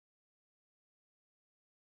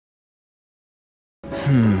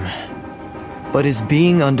But is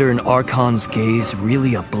being under an Archon's gaze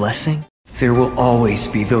really a blessing? There will always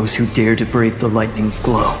be those who dare to brave the lightning's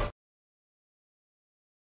glow.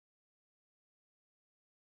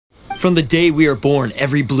 From the day we are born,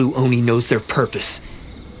 every blue Oni knows their purpose.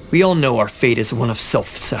 We all know our fate is one of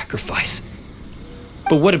self-sacrifice.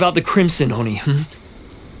 But what about the Crimson Oni,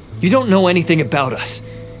 You don't know anything about us.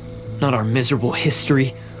 Not our miserable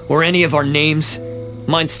history, or any of our names.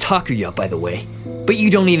 Mine's Takuya, by the way. But you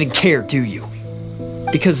don't even care, do you?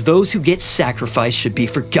 Because those who get sacrificed should be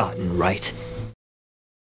forgotten, right?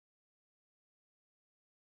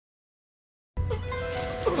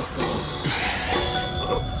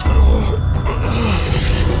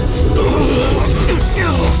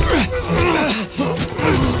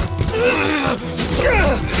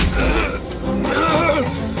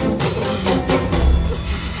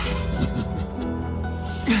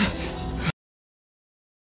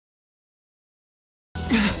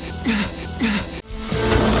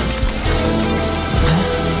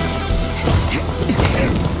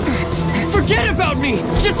 Forget about me!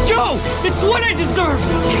 Just go! It's what I deserve!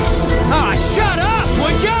 Ah, shut up,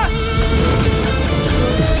 would ya?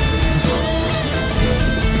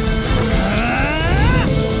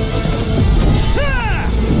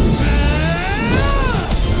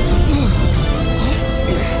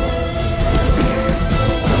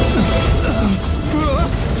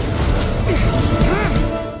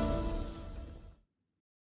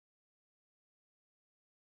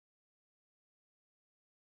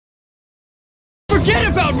 Forget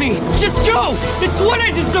about me! Just go! It's what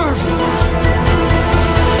I deserve!